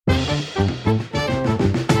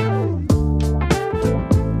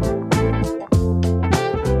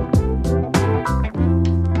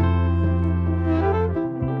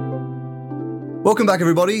Welcome back,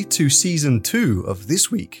 everybody, to Season 2 of This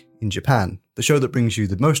Week in Japan, the show that brings you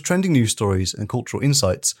the most trending news stories and cultural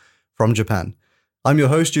insights from Japan. I'm your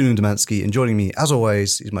host, Julian Demansky, and joining me, as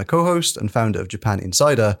always, is my co-host and founder of Japan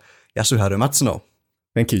Insider, Yasuharu Matsuno.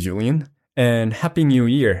 Thank you, Julian. And Happy New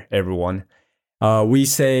Year, everyone. We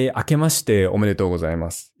say, 明けましておめでとうございま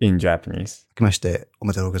す in Japanese. 明けましてお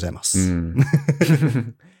めでとうございます。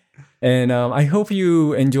And I hope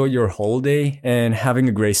you enjoy your holiday and having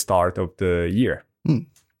a great start of the year.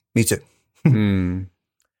 Me too.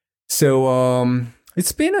 So,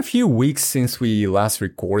 it's been a few weeks since we last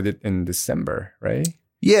recorded in December, right?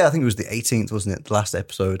 Yeah, I think it was the 18th, wasn't it? The last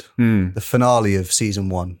episode. The finale of Season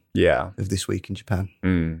 1 of This Week in Japan.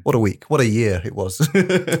 What a week. What a year it was.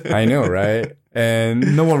 I know, right?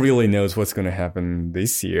 And no one really knows what's going to happen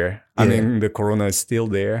this year. I mean, the corona is still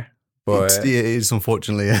there. But it is,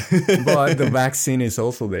 unfortunately. But the vaccine is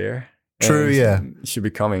also there. True, yeah. It should be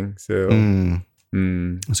coming. So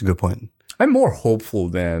that's a good point. I'm more hopeful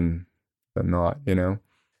than not, you know.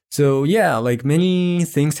 So yeah, like many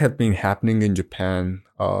things have been happening in Japan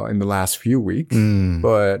in the last few weeks.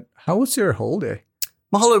 But how was your holiday?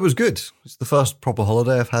 My holiday was good. It's the first proper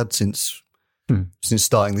holiday I've had since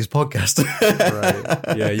starting this podcast.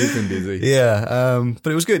 Right. Yeah, you've been busy. Yeah,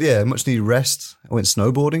 but it was good. Yeah, much needed rest. I went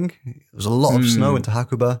snowboarding. There was a lot of snow. Went to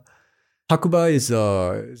Hakuba. Hakuba is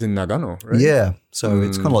in Nagano, right? Yeah, so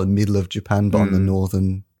it's kind of like the middle of Japan, but on the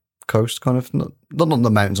northern coast, kind of. Not on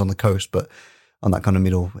the mountains on the coast, but on that kind of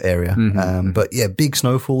middle area. But yeah, big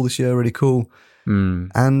snowfall this year, really cool.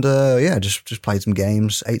 And yeah, just played some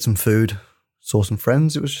games, ate some food, saw some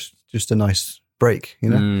friends. It was just a nice break, you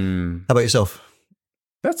know? How about yourself?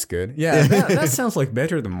 That's good. Yeah, that sounds like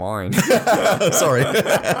better than mine. Sorry.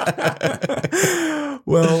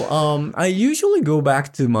 Well, I usually go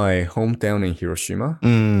back to my hometown in Hiroshima.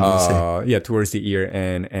 Yeah, towards the year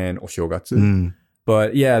end and Oshogatsu.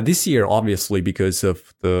 But yeah, this year, obviously, because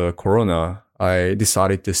of the corona, I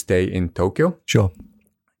decided to stay in Tokyo. Sure.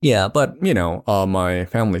 Yeah, but, you know, my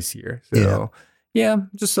family's here. So, yeah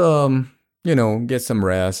just, you know, get some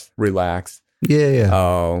rest, relax.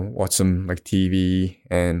 Watch some like TV,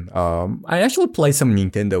 and I actually play some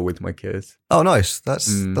Nintendo with my kids. Oh, nice.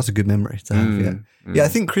 That's a good memory to have. Yeah, I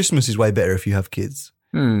think Christmas is way better if you have kids.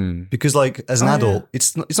 Because like as an adult,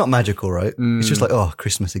 it's not magical, right? It's just like, oh,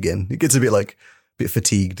 Christmas again. It gets a bit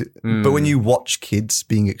fatigued. But when you watch kids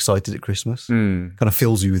being excited at Christmas, kind of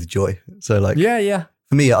fills you with joy. So like,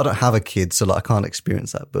 for me, I don't have a kid, so like I can't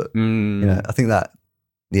experience that. But you know, I think that.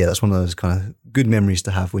 Yeah, that's one of those kind of good memories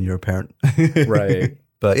to have when you're a parent. Right.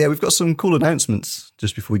 But yeah, we've got some cool announcements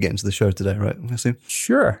just before we get into the show today, right?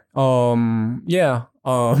 Sure. You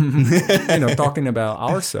know, talking about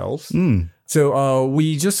ourselves. So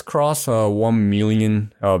we just crossed 1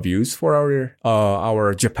 million views for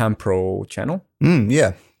our Japan Pro channel.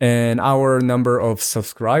 Yeah. And our number of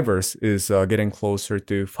subscribers is getting closer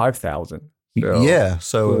to 5,000. So yeah.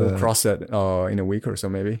 So we'll cross that in a week or so,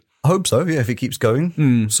 maybe. I hope so, yeah, if it keeps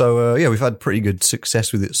going. So, yeah, we've had pretty good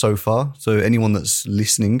success with it so far. So anyone that's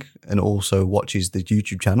listening and also watches the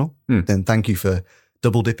YouTube channel, then thank you for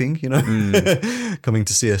double dipping, you know, coming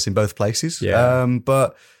to see us in both places. Yeah.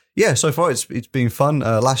 But, yeah, so far it's been fun.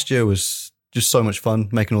 Last year was just so much fun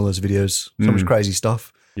making all those videos, so much crazy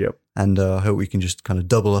stuff. Yep. And I hope we can just kind of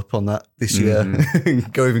double up on that this year,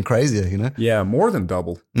 go even crazier, you know? Yeah, more than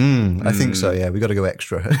double. I think so, yeah. We got to go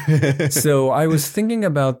extra. So I was thinking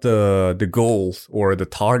about the goals or the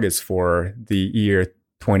targets for the year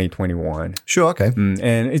 2021. Sure, okay.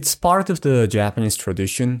 And it's part of the Japanese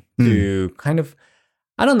tradition to kind of,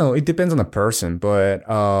 I don't know, it depends on the person, but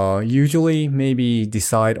usually maybe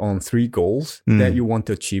decide on 3 goals that you want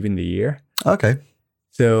to achieve in the year. Okay.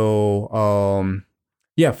 So,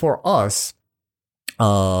 yeah, for us,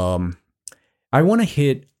 I want to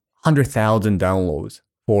hit 100,000 downloads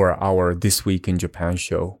for our This Week in Japan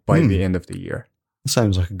show by the end of the year.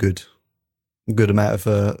 Sounds like a good amount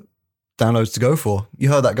of downloads to go for. You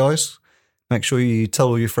heard that, guys? Make sure you tell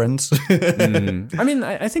all your friends. I mean,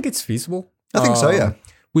 I think it's feasible. I think so, yeah.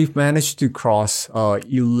 We've managed to cross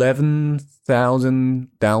 11,000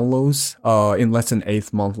 downloads in less than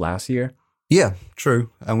 8th month last year. Yeah, true.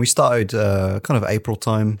 And we started kind of April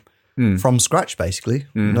time from scratch, basically.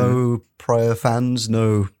 No prior fans,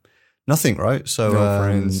 nothing, right? So no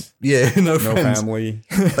friends. Yeah, no friends. Family.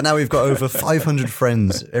 But now we've got over 500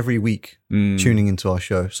 friends every week tuning into our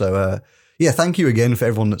show. So yeah, thank you again for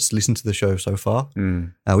everyone that's listened to the show so far.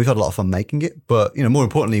 We've had a lot of fun making it, but more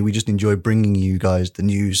importantly, we just enjoy bringing you guys the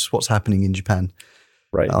news, what's happening in Japan,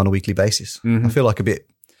 on a weekly basis. I feel like a bit,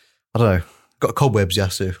 I don't know, got cobwebs,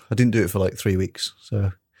 Yasu. I didn't do it for like 3 weeks,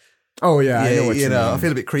 so. Oh yeah, I know what you mean. I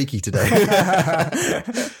feel a bit creaky today,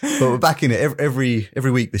 but we're back in it every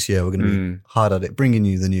week this year. We're going to be hard at it, bringing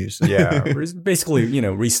you the news. Yeah, we're basically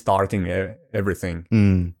restarting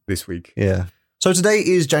everything this week. Yeah. So today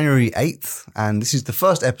is January 8th, and this is the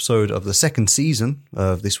first episode of the second season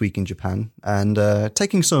of This Week in Japan, and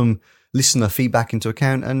taking some listener feedback into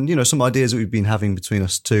account, and some ideas that we've been having between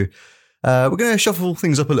us too. We're going to shuffle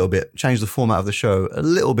things up a little bit, change the format of the show a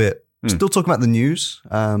little bit. Still talking about the news,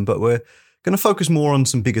 but we're going to focus more on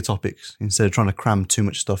some bigger topics instead of trying to cram too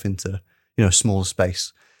much stuff into, smaller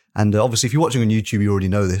space. And obviously, if you're watching on YouTube, you already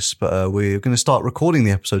know this, but we're going to start recording the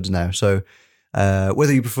episodes now. So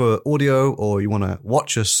whether you prefer audio or you want to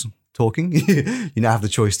watch us talking, you now have the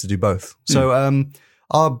choice to do both. So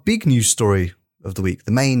our big news story of the week,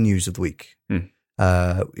 the main news of the week,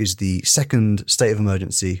 is the second state of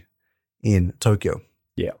emergency in Tokyo.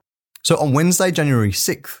 Yeah. So on Wednesday, January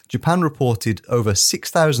 6th, Japan reported over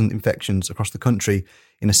 6,000 infections across the country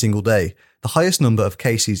in a single day, the highest number of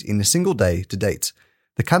cases in a single day to date.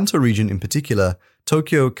 The Kanto region in particular,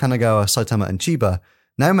 Tokyo, Kanagawa, Saitama and Chiba,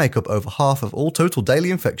 now make up over half of all total daily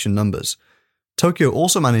infection numbers. Tokyo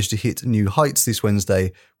also managed to hit new heights this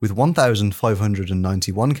Wednesday with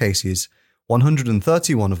 1,591 cases,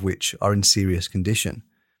 131 of which are in serious condition.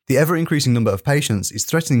 The ever-increasing number of patients is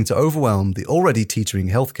threatening to overwhelm the already teetering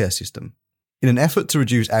healthcare system. In an effort to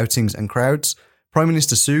reduce outings and crowds, Prime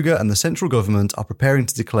Minister Suga and the central government are preparing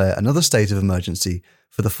to declare another state of emergency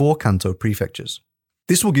for the 4 Kanto prefectures.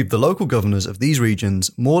 This will give the local governors of these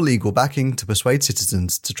regions more legal backing to persuade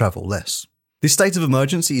citizens to travel less. This state of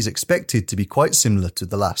emergency is expected to be quite similar to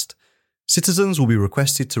the last. Citizens will be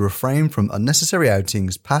requested to refrain from unnecessary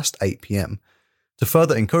outings past 8 p.m. To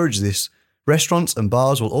further encourage this, restaurants and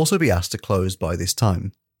bars will also be asked to close by this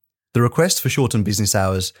time. The request for shortened business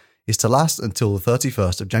hours is to last until the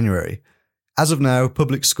 31st of January. As of now,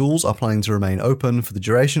 public schools are planning to remain open for the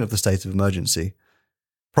duration of the state of emergency.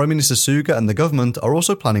 Prime Minister Suga and the government are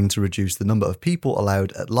also planning to reduce the number of people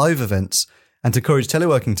allowed at live events and to encourage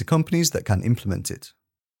teleworking to companies that can implement it.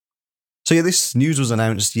 So yeah, this news was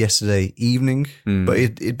announced yesterday evening, but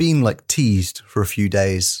it'd been like teased for a few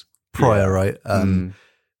days prior, right?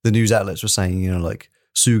 The news outlets were saying,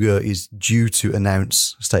 Suga is due to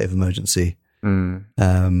announce a state of emergency. And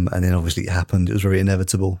then obviously it happened. It was very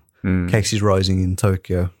inevitable. Cases rising in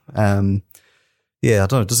Tokyo. Yeah, I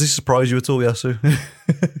don't know. Does this surprise you at all, Yasu?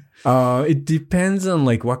 It depends on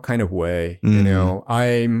what kind of way,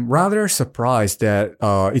 I'm rather surprised that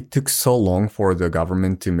it took so long for the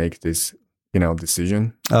government to make this,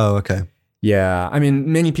 decision. Oh, okay. Yeah, I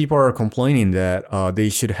mean, many people are complaining that they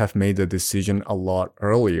should have made the decision a lot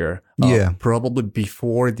earlier. Probably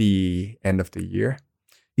before the end of the year.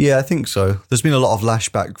 Yeah, I think so. There's been a lot of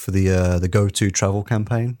lashback for the Go To Travel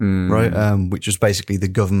campaign, right? Which was basically the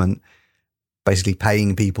government basically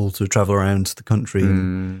paying people to travel around the country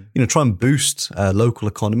and, try and boost local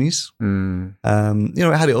economies. It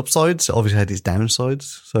had its upsides, it obviously had its downsides.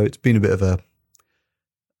 So it's been a bit of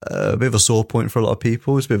a sore point for a lot of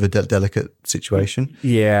people. It's a bit of a delicate situation.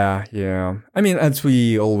 Yeah. I mean, as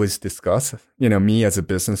we always discuss, me as a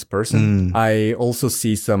business person, I also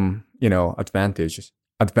see some,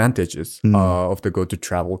 advantages of the Go To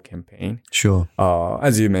Travel campaign. Sure.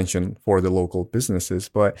 As you mentioned, for the local businesses.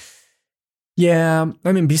 But yeah,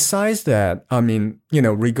 I mean, besides that,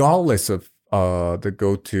 regardless of the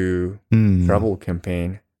Go To Travel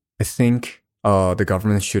campaign, I think the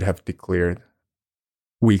government should have declared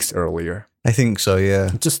weeks earlier. I think so,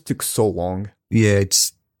 yeah. It just took so long. Yeah,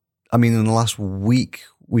 in the last week,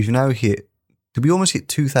 we've now did we almost hit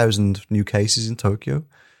 2,000 new cases in Tokyo?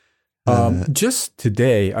 Just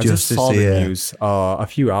today, I just saw the news a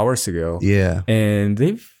few hours ago. Yeah. And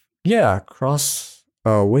they've, crossed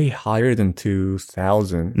way higher than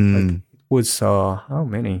 2,000. It was, how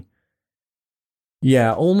many?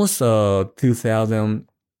 Yeah, almost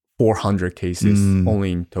 2,400 cases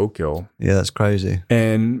only in Tokyo. Yeah, that's crazy.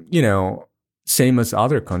 And, same as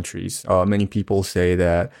other countries, many people say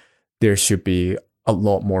that there should be a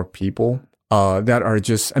lot more people that are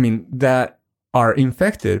that are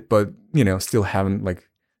infected, but, still haven't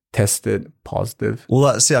tested positive. Well,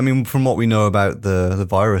 that's it. I mean, from what we know about the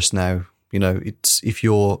virus now, it's if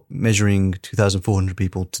you're measuring 2,400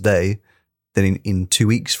 people today, then in 2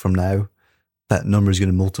 weeks from now, that number is going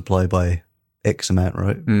to multiply by X amount,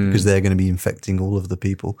 right? Because they're going to be infecting all of the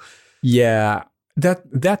people. Yeah,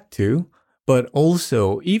 that too. But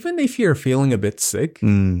also, even if you're feeling a bit sick,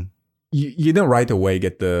 you don't right away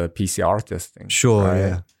get the PCR testing. Sure, right?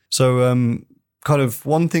 yeah. So kind of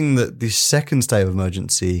one thing that the second state of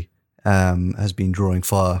emergency has been drawing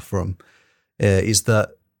fire from is that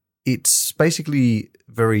it's basically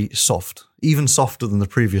very soft, even softer than the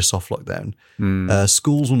previous soft lockdown.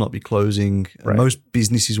 Schools will not be closing. Right. Most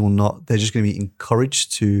businesses will not. They're just going to be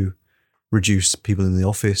encouraged to reduce people in the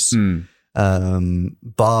office.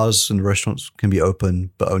 Bars and restaurants can be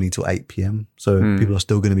open, but only till 8 p.m. So people are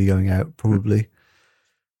still going to be going out probably.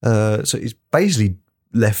 So it's basically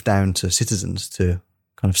left down to citizens to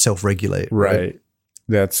kind of self-regulate. Right.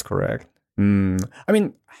 That's correct. I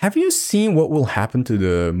mean, have you seen what will happen to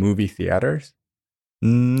the movie theaters?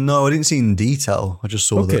 No, I didn't see in detail. I just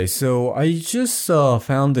saw that. Okay, so I just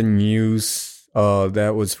found the news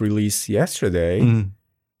that was released yesterday.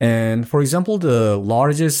 And for example, the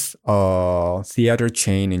largest theater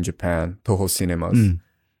chain in Japan, Toho Cinemas,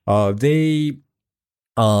 they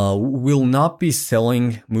will not be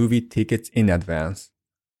selling movie tickets in advance,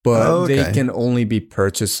 but they can only be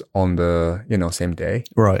purchased on the same day.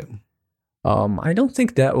 Right. I don't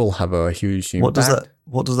think that will have a huge impact.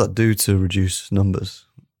 What does that do to reduce numbers?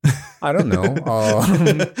 I don't know.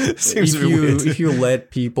 Seems a bit weird. If you let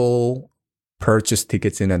people purchase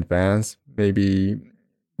tickets in advance, maybe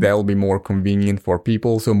that will be more convenient for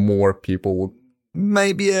people, so more people will.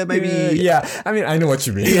 Maybe. Yeah. I mean, I know what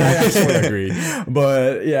you mean. I actually agree.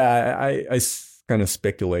 But yeah, I kind of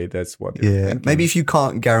speculate that's what they're thinking. Maybe if you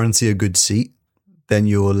can't guarantee a good seat, then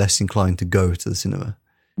you're less inclined to go to the cinema.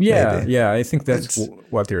 Yeah, Maybe. yeah. I think that's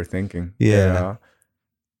what they're thinking. Yeah.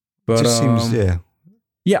 But it just seems,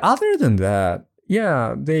 yeah, other than that,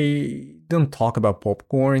 yeah, they don't talk about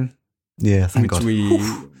popcorn. Yeah, thank which God. we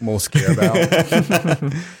most care about.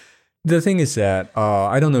 The thing is that,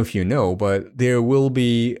 I don't know if you know, but there will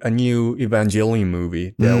be a new Evangelion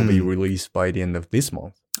movie that will be released by the end of this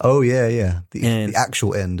month. Oh, yeah. The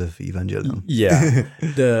actual end of Evangelion. Yeah.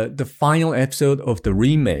 the final episode of the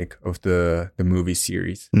remake of the movie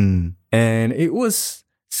series. And it was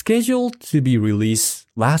scheduled to be released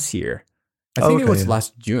last year. I think it was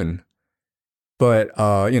last June. But,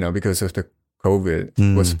 because of the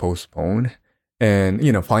COVID was postponed. And,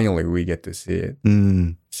 finally we get to see it.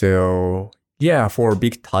 So, yeah, for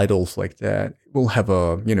big titles like that, it will have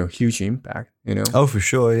a, huge impact, Oh, for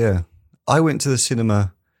sure, yeah. I went to the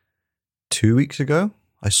cinema 2 weeks ago.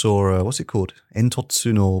 I saw, what's it called?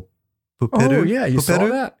 Entotsu no Puperu. Oh, yeah, you saw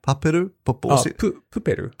that? Paperu? What's it?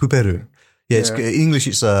 Puperu. Puperu. Yeah, it's, in English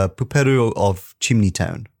it's Puperu of Chimney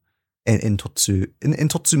Town.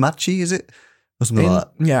 Entotsumachi, is it? Or something like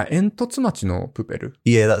that. Yeah, Entotsumachi no Puperu.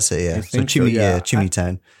 Yeah, that's it, yeah. So Chimney, Chimney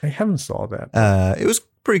Town. I haven't saw that. It was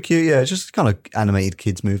pretty cute, yeah. It's just kind of animated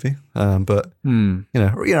kids movie. But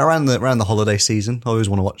around the holiday season, I always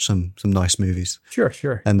want to watch some nice movies.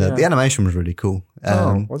 Sure. And the animation was really cool.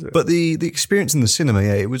 Was it? But the experience in the cinema,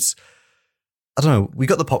 yeah, it was. I don't know. We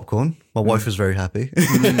got the popcorn. My wife was very happy.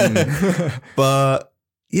 But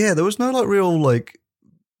yeah, there was no real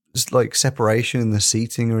separation in the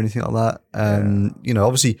seating or anything like that.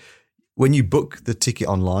 Obviously, when you book the ticket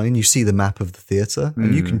online, you see the map of the theater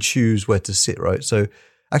and you can choose where to sit, right? So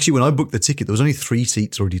actually, when I booked the ticket, there was only 3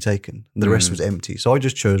 seats already taken and the rest was empty. So I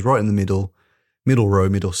just chose right in the middle row,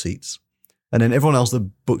 middle seats. And then everyone else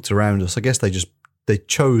that booked around us, I guess they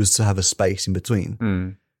chose to have a space in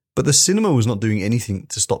between. But the cinema was not doing anything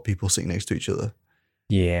to stop people sitting next to each other.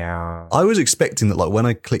 Yeah. I was expecting that when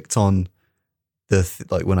I clicked on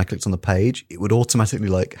the page, it would automatically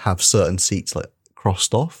have certain seats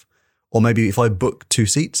crossed off, or maybe if I book 2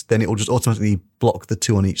 seats, then it will just automatically block the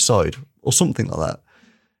 2 on each side, or something like that.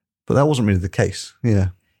 But that wasn't really the case. Yeah,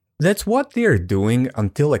 that's what they're doing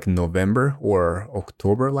until November or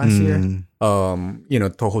October last year.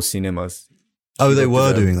 Toho Cinemas. Oh, they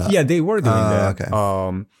were doing that. Yeah, they were doing that.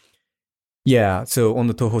 Okay. Yeah. So on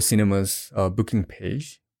the Toho Cinemas booking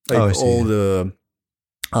page, all the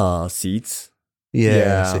seats.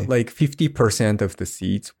 Yeah, 50% of the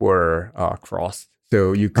seats were crossed,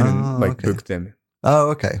 so you couldn't book them. Oh,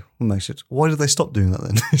 okay. Well, makes sense. Why did they stop doing that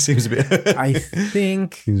then? It seems a bit. I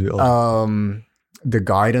think the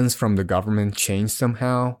guidance from the government changed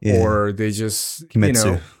somehow, or they just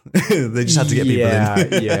Kimetsu. They just had to get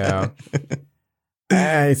people in. Yeah.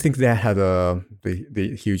 I think that had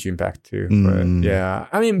the huge impact too. But yeah,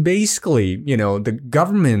 I mean, basically, the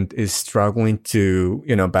government is struggling to,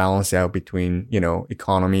 balance out between,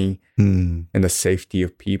 economy and the safety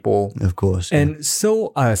of people. Of course. Yeah. And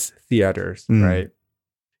so as theaters, right?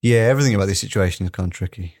 Yeah, everything about this situation is kind of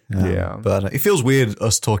tricky. But it feels weird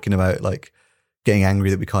us talking about getting angry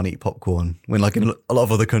that we can't eat popcorn when like in a lot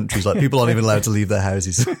of other countries, like people aren't even allowed to leave their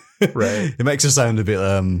houses. Right. It makes us sound a bit,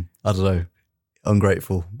 I don't know,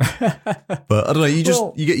 ungrateful. But I don't know,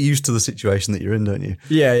 you get used to the situation that you're in, don't you?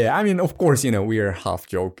 Yeah. I mean, of course, we are half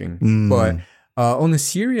joking. But on a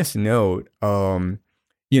serious note,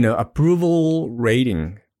 approval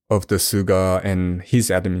rating of the Suga and his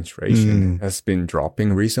administration has been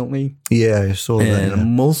dropping recently. Yeah, I saw that.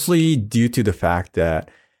 And mostly due to the fact that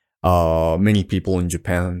many people in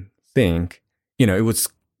Japan think, it was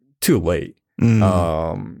too late,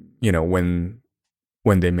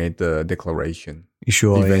 when they made the declaration.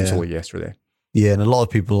 Sure, eventually yesterday. Yeah, and a lot of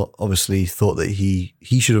people obviously thought that he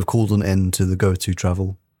should have called an end to the Go To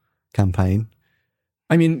Travel campaign.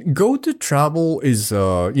 I mean, Go To Travel is,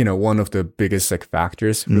 one of the biggest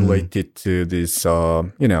factors related to this,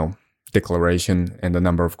 declaration and the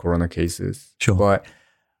number of corona cases. Sure. But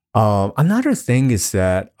another thing is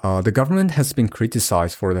that the government has been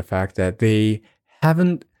criticized for the fact that they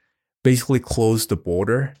haven't basically closed the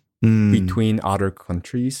border between other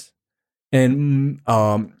countries. And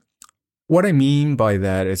what I mean by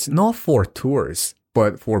that is not for tourists,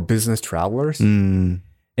 but for business travelers.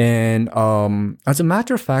 And as a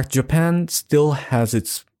matter of fact, Japan still has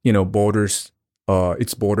its borders,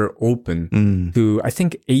 its border open to I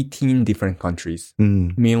think 18 different countries,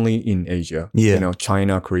 mainly in Asia. Yeah.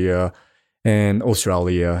 China, Korea, and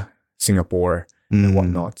Australia, Singapore, and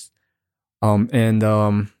whatnot.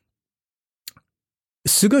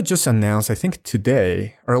 Suga just announced, I think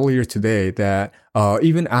earlier today, that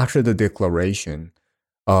even after the declaration,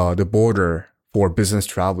 the border for business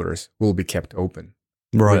travelers will be kept open.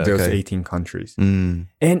 Right, with those 18 countries. And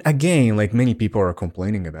again, like many people are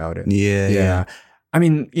complaining about it. Yeah. I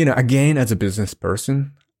mean, again, as a business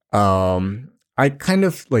person, I kind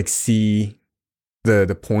of like see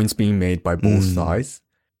the points being made by both sides.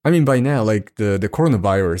 I mean, by now, like the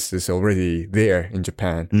coronavirus is already there in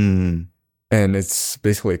Japan. And it's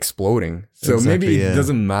basically exploding. So maybe it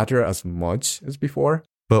doesn't matter as much as before.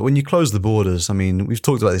 But when you close the borders, I mean, we've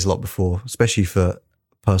talked about this a lot before, especially for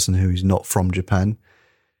a person who's not from Japan.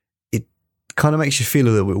 Kind of makes you feel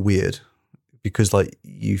a little bit weird because like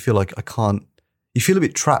you feel like you feel a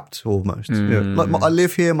bit trapped almost. Like I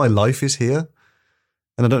live here, my life is here,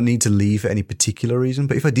 and I don't need to leave for any particular reason.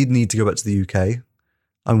 But if I did need to go back to the UK,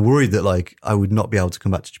 I'm worried that like I would not be able to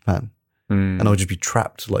come back to Japan, and I would just be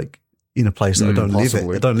trapped like in a place that I don't live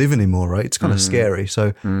in. I don't live anymore, right? It's kind of scary.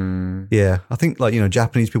 So yeah, I think like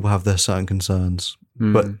Japanese people have their certain concerns,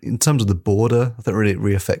 but in terms of the border, I think really it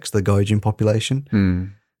really affects the gaijin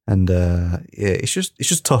population. And it's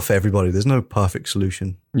just tough for everybody. There's no perfect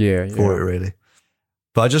solution for it really.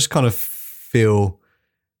 But I just kind of feel,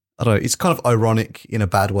 I don't know, it's kind of ironic in a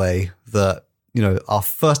bad way that, our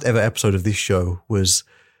first ever episode of this show was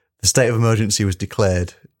the state of emergency was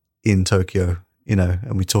declared in Tokyo,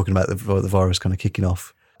 and we're talking about the virus kind of kicking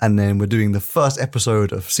off. And then we're doing the first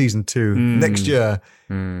episode of season 2 next year,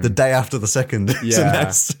 the day after the second. Yeah.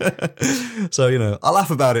 So, I laugh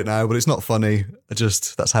about it now, but it's not funny.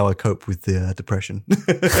 That's how I cope with the depression.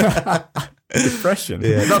 Depression?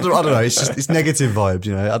 Yeah. I don't know. It's negative vibes,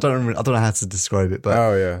 I don't know how to describe it, but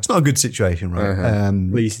it's not a good situation, right? At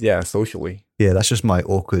least, socially. Yeah, that's just my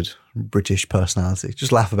awkward British personality.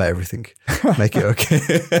 Just laugh about everything. Make it okay.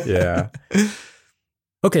 Yeah.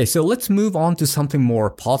 Okay, so let's move on to something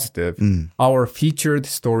more positive, our featured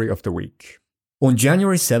story of the week. On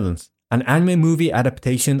January 7th, an anime movie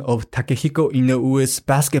adaptation of Takehiko Inoue's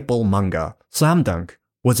basketball manga, Slam Dunk,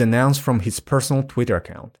 was announced from his personal Twitter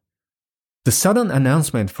account. The sudden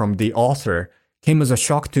announcement from the author came as a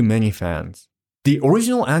shock to many fans. The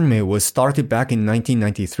original anime was started back in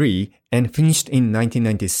 1993 and finished in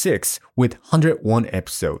 1996 with 101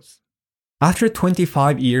 episodes. After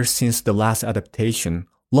 25 years since the last adaptation,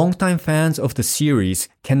 longtime fans of the series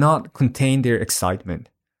cannot contain their excitement.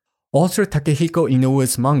 Author Takehiko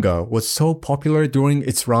Inoue's manga was so popular during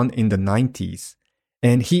its run in the 90s,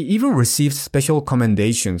 and he even received special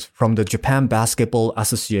commendations from the Japan Basketball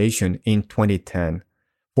Association in 2010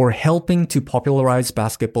 for helping to popularize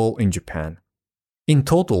basketball in Japan. In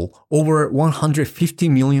total, over 150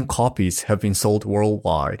 million copies have been sold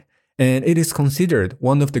worldwide, and it is considered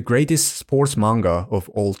one of the greatest sports manga of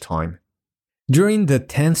all time. During the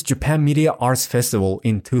 10th Japan Media Arts Festival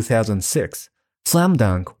in 2006, Slam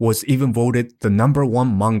Dunk was even voted the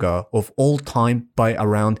 #1 manga of all time by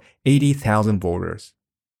around 80,000 voters.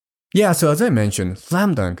 Yeah, so as I mentioned,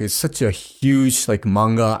 Slam Dunk is such a huge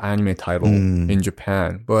manga anime title in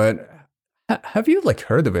Japan, but Have you like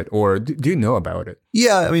heard of it, or do you know about it?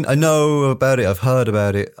 Yeah, I mean, I know about it. I've heard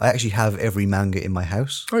about it. I actually have every manga in my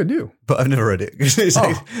house. Oh, I do, but I've never read it.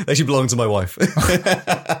 It actually belongs to my wife.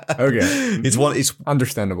 Okay, It's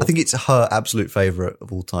understandable. I think it's her absolute favorite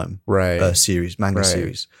of all time. Right, manga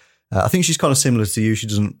series. I think she's kind of similar to you. She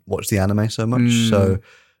doesn't watch the anime so much. So,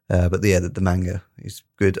 but yeah, the manga is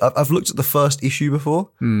good. I've looked at the first issue before,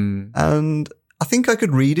 and I think I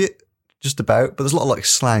could read it just about. But there's a lot of like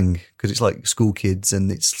slang because it's like school kids, and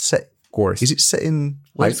it's set. Of course, is it set in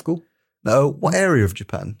high school? No, what area of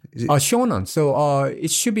Japan? Is it? Shonan. So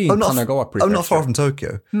it should be in Kanagawa Prefecture. Not far from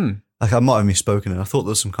Tokyo. Like I might have misspoken, and I thought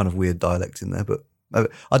there was some kind of weird dialect in there, but. I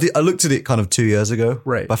looked at it kind of 2 years ago,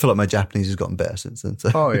 right? But I feel like my Japanese has gotten better since then. So.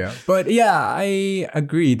 Oh yeah, but yeah, I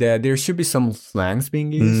agree that there should be some slangs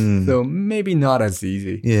being used, so maybe not as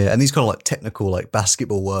easy. Yeah, and these kind of like technical like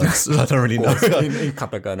basketball words, I don't really know in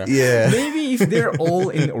katakana. Yeah, maybe if they're all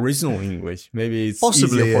in original English, maybe it's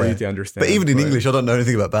easier for you to understand. But even in English, I don't know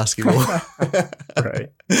anything about basketball.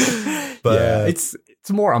 Right? But yeah, it's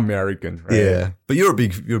more American, right? Yeah, but you're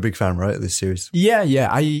a big fan, right, of this series? Yeah,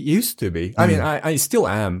 I used to be. I mean, I still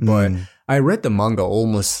am, but I read the manga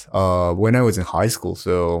almost when I was in high school,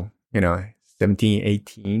 so 17,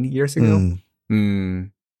 18 years ago.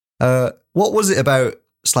 What was it about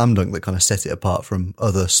Slam Dunk that kind of set it apart from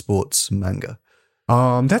other sports manga?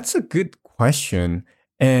 That's a good question,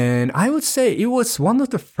 and I would say it was one of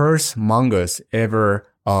the first mangas ever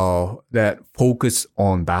that focus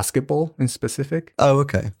on basketball in specific. Oh,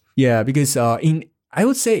 okay. Yeah, because I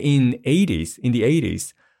would say in the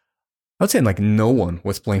 80s, I would say like no one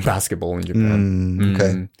was playing basketball in Japan.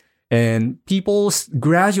 Okay. And people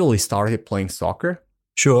gradually started playing soccer.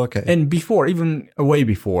 Sure, okay. And before, even way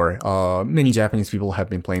before, many Japanese people have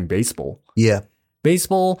been playing baseball. Yeah.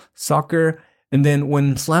 Baseball, soccer, and then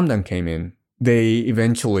when Slam Dunk came in, they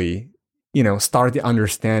eventually started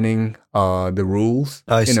understanding the rules,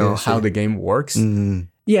 how the game works.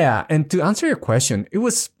 Yeah, and to answer your question, it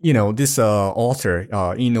was, this author,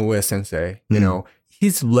 Inoue Sensei,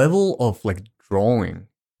 his level of like drawing,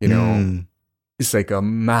 it's like a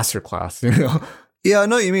masterclass, Yeah, I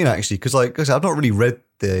know what you mean actually, because like I said, I've not really read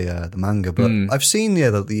the manga, but I've seen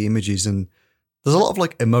the images, and there's a lot of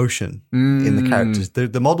like emotion in the characters.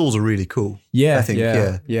 The models are really cool. Yeah, I think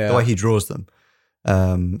the way he draws them.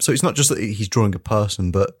 So it's not just that he's drawing a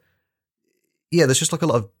person, but yeah, there's just like a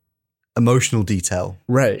lot of emotional detail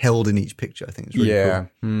held in each picture. I think it's really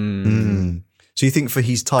cool. So you think for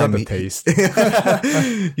his time, you think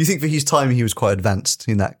for his time he was quite advanced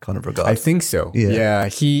in that kind of regard? I think so. Yeah,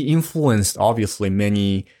 he influenced obviously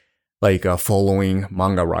many like following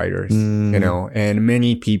manga writers, and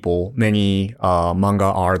many people, many manga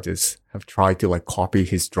artists have tried to like copy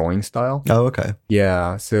his drawing style. Oh, okay.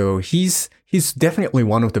 Yeah, so he's definitely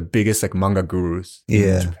one of the biggest like manga gurus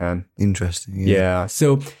in Japan. Interesting. Yeah.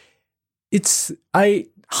 So it's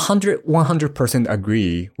 100%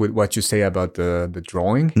 agree with what you say about the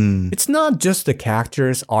drawing. It's not just the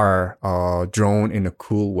characters are drawn in a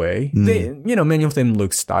cool way. They, many of them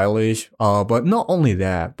look stylish. But not only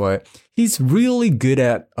that, but he's really good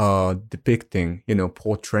at depicting,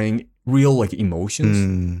 portraying real like emotions.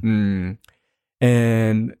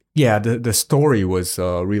 And yeah, the story was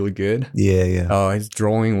really good. Yeah. His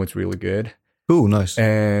drawing was really good. Cool, nice.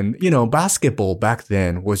 And, basketball back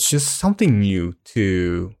then was just something new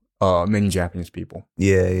to many Japanese people.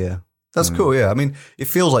 Yeah. That's cool, yeah. I mean, it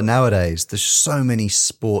feels like nowadays there's so many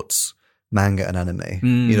sports manga and anime.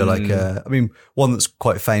 One that's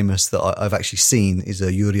quite famous that I've actually seen is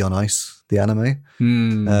Yuri on Ice, the anime,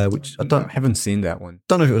 which I haven't seen that one.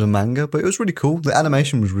 Don't know if it was a manga, but it was really cool. The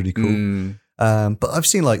animation was really cool. But I've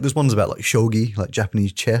seen like, there's ones about like shogi, like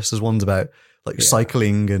Japanese chess. There's ones about like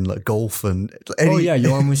cycling and like golf and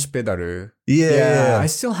Yowamushi Pedaru. Yeah. I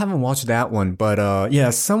still haven't watched that one, but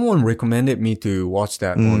someone recommended me to watch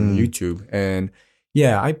that on YouTube, and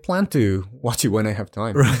I plan to watch it when I have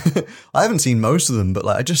time. Right. I haven't seen most of them, but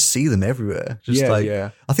like I just see them everywhere. I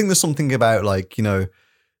think there's something about like the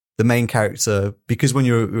main character, because when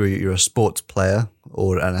you're a sports player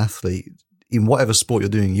or an athlete, in whatever sport you're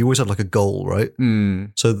doing, you always have like a goal, right?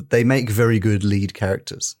 So they make very good lead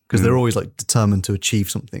characters because they're always like determined to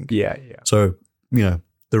achieve something. Yeah. So, the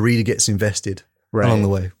reader gets invested along the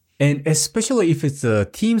way. And especially if it's a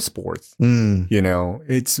team sport,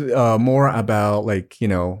 it's more about like,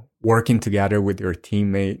 working together with your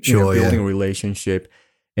teammate, building a relationship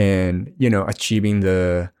and, achieving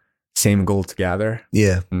the same goal together.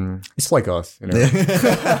 Yeah. It's like us,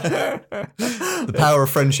 The power of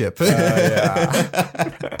friendship.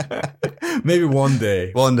 Maybe one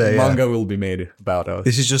day. One day, manga will be made about us.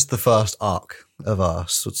 This is just the first arc of our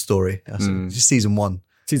story. It's just season 1.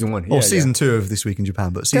 Season 1. Or season 2 of This Week in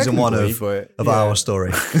Japan, but season 1 of our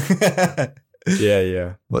story.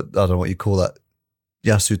 Yeah. What, I don't know what you call that.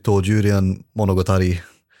 Yasuto Jurian Monogatari.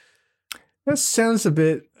 That sounds a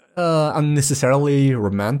bit unnecessarily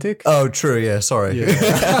romantic. Oh, true. Yeah, sorry. Yeah.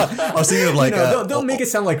 I was thinking of like... don't make it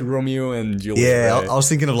sound like Romeo and Juliet. Yeah, right? I was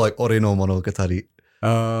thinking of like Ore no Monogatari.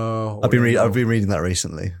 I've been reading that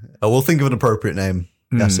recently. We'll think of an appropriate name.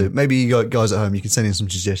 Yasu. Maybe you guys at home, you can send in some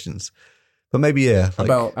suggestions. But maybe, like,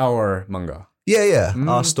 about our manga. Yeah.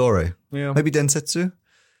 Our story. Yeah. Maybe Densetsu.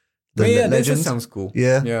 Legend sounds cool.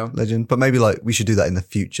 Yeah, legend. But maybe like we should do that in the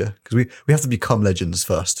future because we have to become legends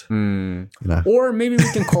first. You know? Or maybe we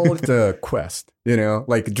can call it the quest.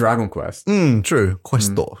 Like Dragon Quest. True.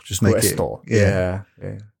 Questo. Just make Questo.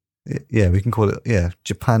 it. Yeah, we can call it. Yeah,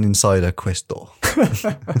 Japan Insider Questo.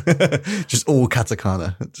 Just all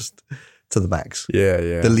katakana, just to the max.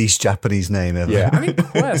 Yeah. The least Japanese name ever. Yeah, I mean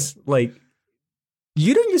quest. Like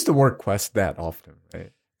you don't use the word quest that often,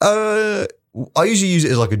 right? I usually use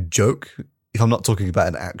it as like a joke if I'm not talking about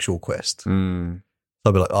an actual quest. So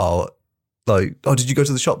I'll be like, did you go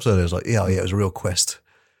to the shops earlier? I was like, yeah, it was a real quest.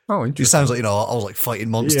 Oh, interesting. It sounds like, I was like fighting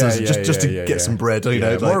monsters just to get some bread. You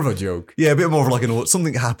know, more of a joke. Yeah, a bit more of like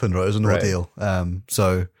something happened, right? It was an ordeal.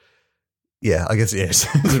 So yeah, I guess it's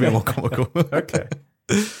a bit more comical. Okay.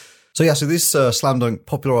 So this Slam Dunk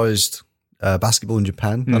popularized basketball in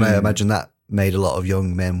Japan, and I imagine that made a lot of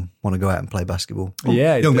young men want to go out and play basketball.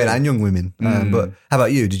 Young men and young women. But how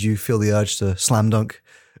about you? Did you feel the urge to slam dunk?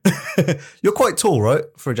 You're quite tall, right,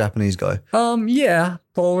 for a Japanese guy? Yeah,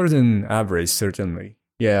 taller than average, certainly.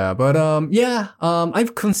 Yeah, but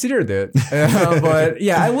I've considered it. But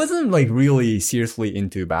yeah, I wasn't like really seriously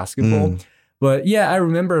into basketball. But yeah, I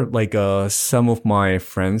remember like some of my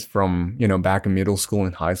friends from, back in middle school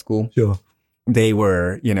and high school. Sure. They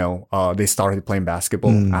were, they started playing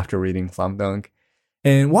basketball after reading Slam Dunk.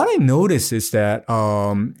 And what I noticed is that,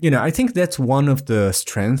 I think that's one of the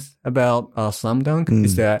strengths about Slam Dunk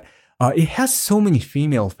is that it has so many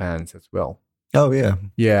female fans as well. Oh, yeah.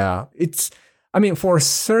 Yeah. For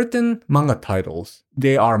certain manga titles,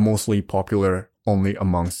 they are mostly popular only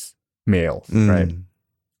amongst males, right?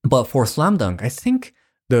 But for Slam Dunk, I think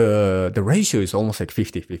the ratio is almost like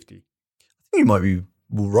 50-50. I think you might be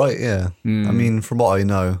right, yeah. I mean, from what I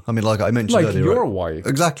know, like I mentioned earlier. Like your wife.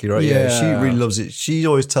 Exactly, right? Yeah, she really loves it. She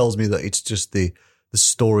always tells me that it's just the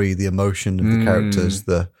story, the emotion of the characters,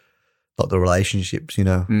 the relationships,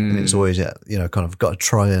 and it's always, kind of got to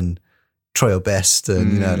try your best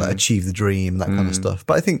and, like achieve the dream, that kind of stuff.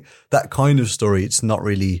 But I think that kind of story, it's not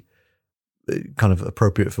really kind of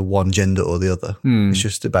appropriate for one gender or the other. It's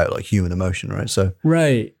just about like human emotion, right? So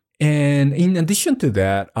right. And in addition to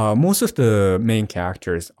that, most of the main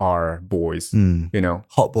characters are boys,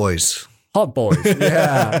 Hot boys. Hot boys.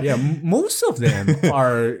 Yeah. Most of them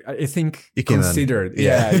are, I think, considered,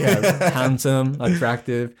 handsome,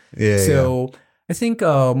 attractive. So I think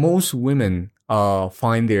most women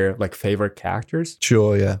find their like favorite characters.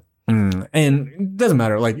 Sure, yeah. And it doesn't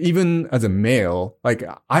matter. Like even as a male, like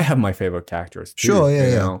I have my favorite characters too. Sure,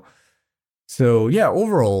 yeah. So yeah,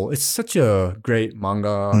 overall, it's such a great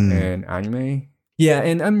manga and anime. Yeah,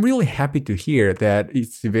 and I'm really happy to hear that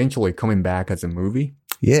it's eventually coming back as a movie.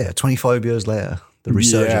 Yeah, 25 years later, the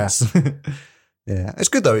resurgence. Yeah, it's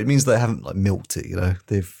good though. It means they haven't like milked it.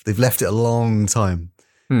 They've left it a long time,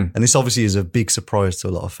 and this obviously is a big surprise to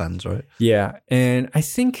a lot of fans, right? Yeah, and I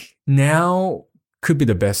think now could be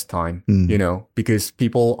the best time, because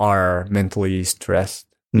people are mentally stressed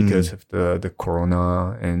because of the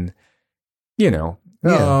corona and.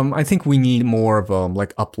 I think we need more of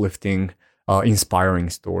like uplifting,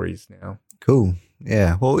 inspiring stories now. Cool.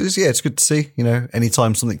 Yeah. Well, it's good to see,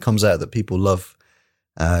 anytime something comes out that people love,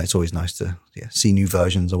 it's always nice to see new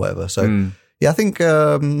versions or whatever. So yeah, I think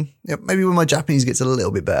maybe when my Japanese gets a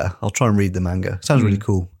little bit better, I'll try and read the manga. Sounds really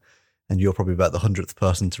cool. And you're probably about the 100th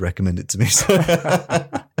person to recommend it to me. So.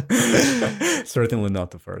 Certainly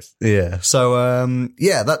not the first. Yeah. So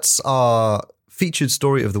that's our featured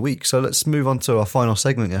story of the week. So let's move on to our final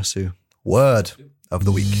segment, Yasu. Word of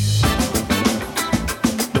the week.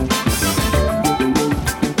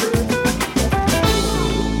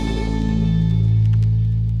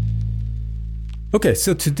 Okay,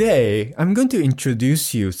 so today I'm going to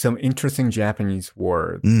introduce you some interesting Japanese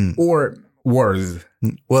words or words.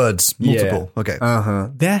 Words, multiple. Okay.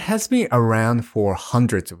 That has been around for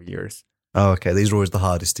hundreds of years. Oh, okay. These are always the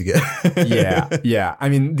hardest to get. Yeah. I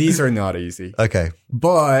mean, these are not easy. Okay.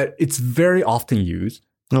 But it's very often used.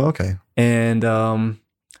 Oh, okay. And I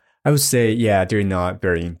would say, they're not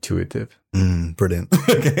very intuitive. Brilliant.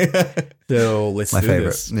 Okay. So let's My do favorite.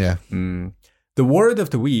 this. Yeah. The word of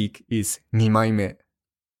the week is 二枚目.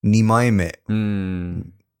 二枚目.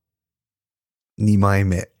 二枚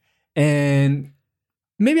目. And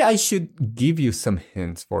maybe I should give you some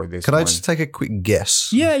hints for this Can one. I just take a quick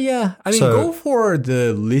guess? Yeah. I mean, So- go for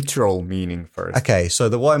the literal meaning first. Okay, so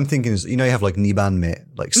what I'm thinking is, you know, you have like nibanme,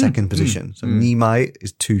 like second position. So nimai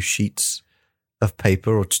is 2 sheets of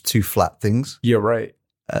paper or 2 flat things. You're right.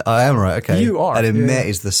 I am right, okay. You are, And then yeah. me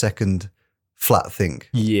is the second flat thing,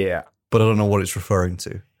 Yeah. but I don't know what it's referring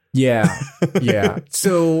to. Yeah.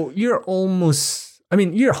 So you're almost, I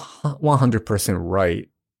mean, you're 100% right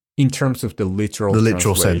in terms of the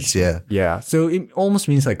literal sense, yeah. Yeah. So it almost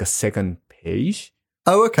means like a second page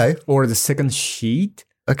Oh, okay. or the second sheet.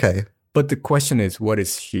 Okay. But the question is, what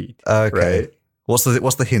is sheet? Okay. Right? What's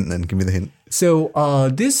the hint then? Give me the hint. So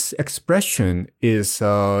this expression is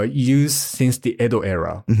used since the Edo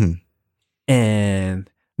era. Mhm. And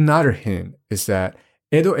another hint is that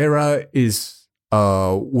Edo era is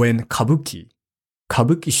when Kabuki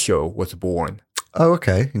show was born. Oh,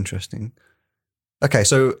 okay. Interesting. Okay,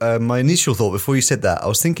 so my initial thought before you said that, I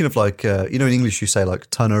was thinking of like, you know, in English you say like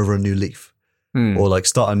turn over a new leaf or like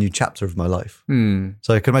start a new chapter of my life.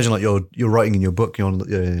 So I can imagine like you're writing in your book, you're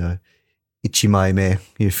on ichimaime,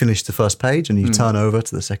 you finish the first page and you turn over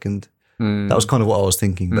to the second. That was kind of what I was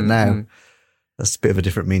thinking, but now that's a bit of a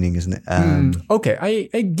different meaning, isn't it? Okay,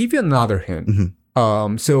 I give you another hint.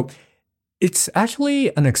 So it's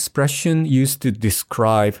actually an expression used to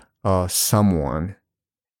describe someone.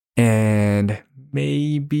 And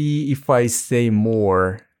maybe if I say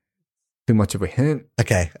more, too much of a hint.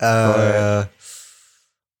 Okay.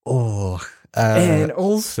 And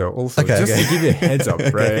also, okay, just okay. to give you a heads up,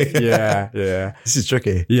 right? Okay. Yeah. This is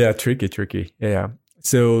tricky. Yeah, tricky. Yeah.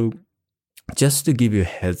 So just to give you a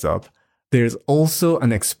heads up, there's also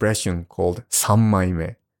an expression called 三枚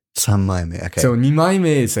目. 三枚目. Okay. So 二枚目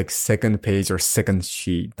is like second page or second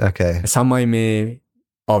sheet. Okay. 三枚目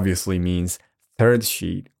obviously means third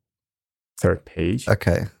sheet, third page.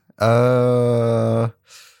 Okay.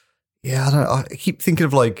 Yeah, I don't know. I keep thinking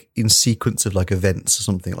of like in sequence of like events or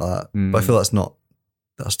something like that. But I feel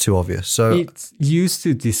that's too obvious. So It's used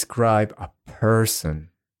to describe a person.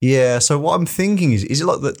 yeah, so what I'm thinking is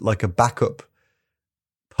it like a backup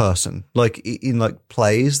person? Like in like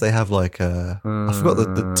plays, they have like I forgot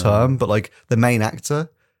the term, but like the main actor,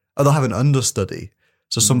 they'll have an understudy.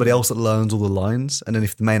 So somebody else that learns all the lines, and then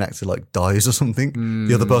if the main actor like dies or something,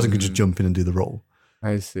 the other person could just jump in and do the role.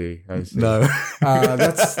 I see. No.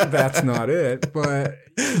 That's not it, but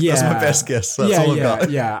yeah. That's my best guess. That's all I've got.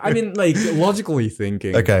 Yeah. I mean, like logically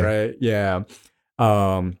thinking, Okay. right? Yeah.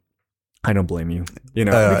 I don't blame you. You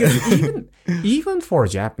know, because even for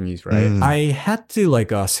Japanese, right? I had to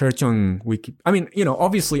like search on Wiki. I mean, you know,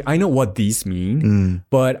 obviously I know what these mean,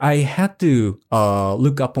 but I had to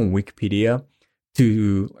look up on Wikipedia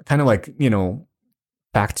to kind of like, you know,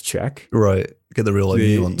 fact check. Right. Get the real like,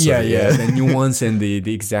 nuance. Yeah, the nuance and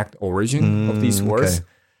the exact origin of these words. Okay.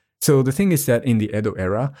 So the thing is that in the Edo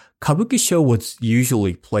era, kabuki show was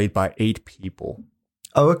usually played by 8 people.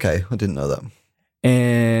 Oh, okay. I didn't know that.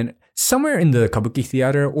 And somewhere in the kabuki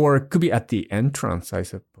theater, or it could be at the entrance, I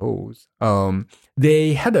suppose,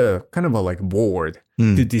 they had a kind of a like board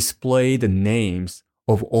to display the names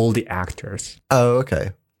of all the actors. Oh,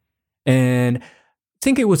 okay. And I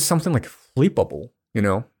think it was something like flippable, you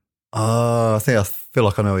know? I feel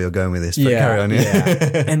like I know where you're going with this, but carry on.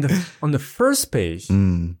 Yeah. And on the first page,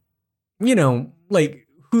 you know, like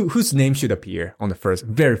whose name should appear on the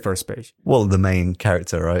very first page? Well, the main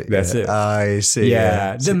character, right? That's it. I see.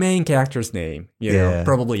 Yeah, the main character's name, you know,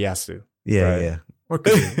 probably Yasu. Yeah, right? yeah. Or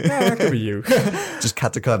could be, could be you. Just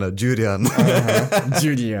katakana, Julian.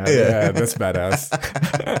 Julian, yeah, that's badass.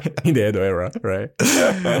 In the Edo era, right?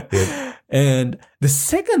 Yeah. And the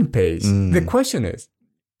second page, the question is,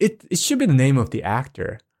 it should be the name of the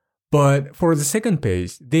actor. But for the second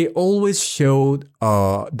page, they always showed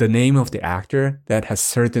the name of the actor that has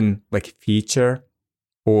certain like feature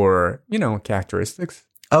or, you know, characteristics.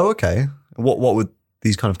 Oh, okay. What would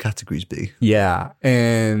these kind of categories be? Yeah.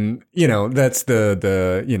 And, you know, that's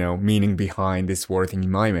the you know, meaning behind this word in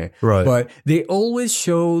imaime. Right. But they always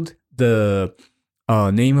showed the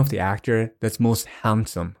name of the actor that's most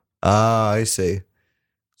handsome. Ah, I see.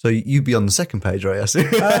 So you'd be on the second page, right? I see.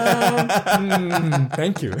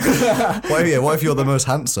 Thank you. What if you're the most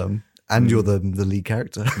handsome and you're the lead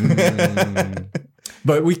character?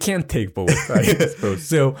 But we can't take both, I suppose.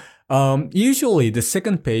 So usually the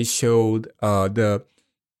second page showed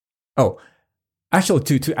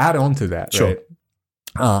actually to add on to that, Sure.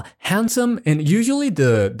 right? Handsome and usually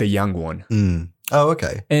the young one. Oh,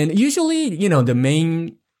 okay. And usually, the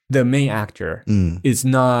main actor is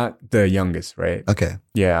not the youngest, right? Okay.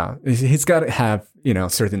 Yeah. He's got to have,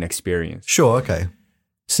 certain experience. Sure, okay.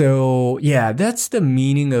 So, yeah, that's the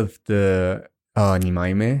meaning of the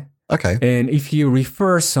nimaime. Okay. And if you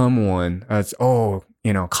refer someone as,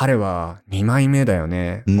 彼は二枚目だよ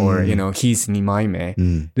ね, or, he's 二枚目,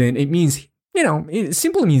 then it means, it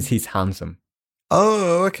simply means he's handsome.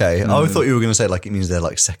 Oh, okay. I thought you were going to say like it means they're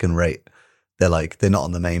like second rate. They're not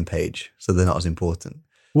on the main page, so they're not as important.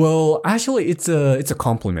 Well, actually, it's a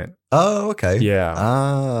compliment. Oh, okay. Yeah.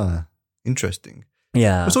 Ah, interesting.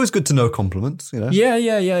 Yeah. It's always good to know compliments, Yeah.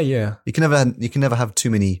 You can never have too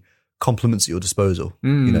many compliments at your disposal,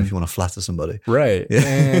 if you want to flatter somebody. Right. Yeah.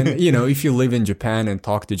 And, if you live in Japan and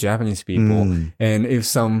talk to Japanese people, and if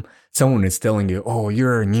someone is telling you, oh,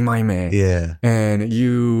 you're nimaime, yeah, and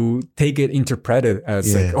you take it interpreted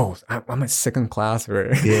as like, oh, I'm a second class, or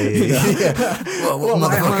well,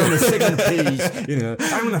 I'm on the second page,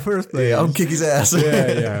 I'm on the first page. Yeah, I'll kick his ass.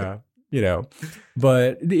 yeah.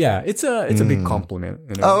 But yeah, it's a big compliment.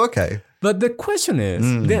 Oh, okay. But the question is,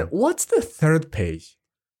 then what's the third page?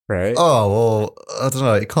 Right. Oh, well, I don't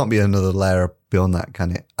know. It can't be another layer beyond that,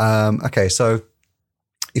 can it? Okay, so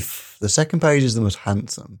if the second page is the most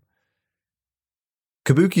handsome,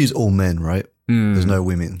 Kabuki is all men, right? There's no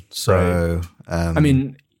women. So,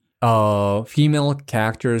 female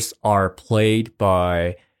characters are played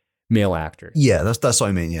by male actors. Yeah, that's what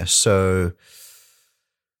I mean, yes. So,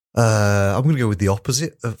 I'm going to go with the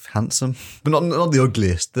opposite of handsome, but not the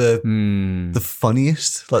ugliest, the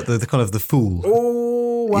funniest, like the kind of the fool.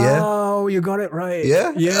 Oh, wow, you got it right.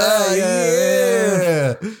 Yeah?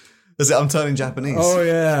 Yeah. That's it, I'm turning Japanese. Oh,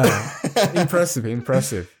 yeah. Impressive.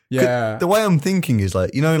 Yeah. The way I'm thinking is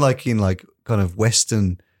like, like in like kind of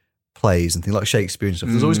Western plays and things like Shakespeare and stuff,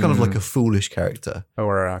 there's always kind of like a foolish character.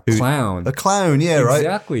 Or a clown. A clown, yeah, right?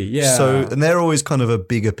 Exactly, yeah. So, and they're always kind of a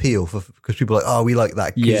big appeal because people are like, oh, we like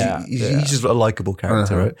that. He's just a likable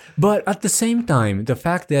character, right? But at the same time, the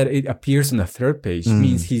fact that it appears on the third page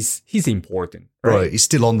means he's important. Right? He's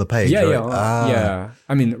still on the page, yeah, right? Yeah.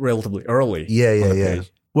 I mean, relatively early. Yeah.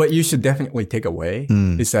 What you should definitely take away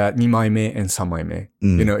is that nimaime and samaime.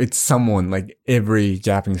 It's someone like every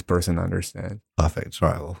Japanese person understands. Perfect.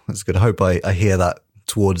 Right. Well, that's good. I hope I hear that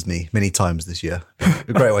towards me many times this year.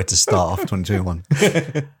 A great way to start off 2021.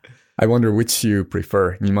 I wonder which you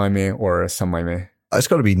prefer, nimaime or samaime. It's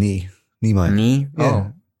got to be nimaime. Ni? Yeah.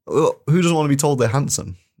 Oh. Well, who doesn't want to be told they're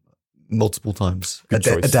handsome multiple times a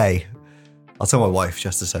day? I'll tell my wife. She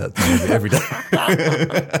has to say it to me every day.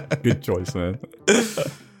 Good choice, man.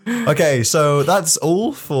 Okay, so that's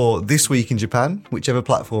all for This Week in Japan. Whichever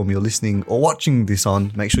platform you're listening or watching this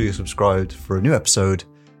on, make sure you're subscribed for a new episode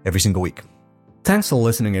every single week. Thanks for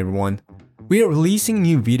listening, everyone. We are releasing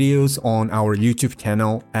new videos on our YouTube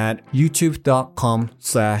channel at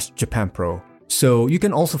youtube.com/JapanPro, so you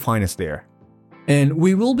can also find us there. And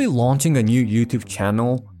we will be launching a new YouTube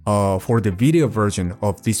channel for the video version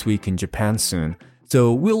of This Week in Japan soon,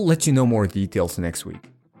 so we'll let you know more details next week.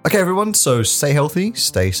 Okay, everyone, so stay healthy,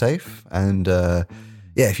 stay safe, and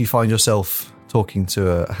if you find yourself talking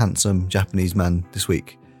to a handsome Japanese man this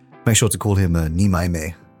week, make sure to call him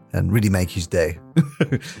nimaime and really make his day.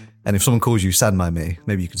 And if someone calls you sanmaime,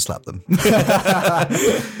 maybe you can slap them. And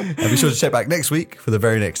be sure to check back next week for the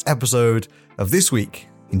very next episode of This Week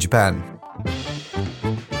in Japan.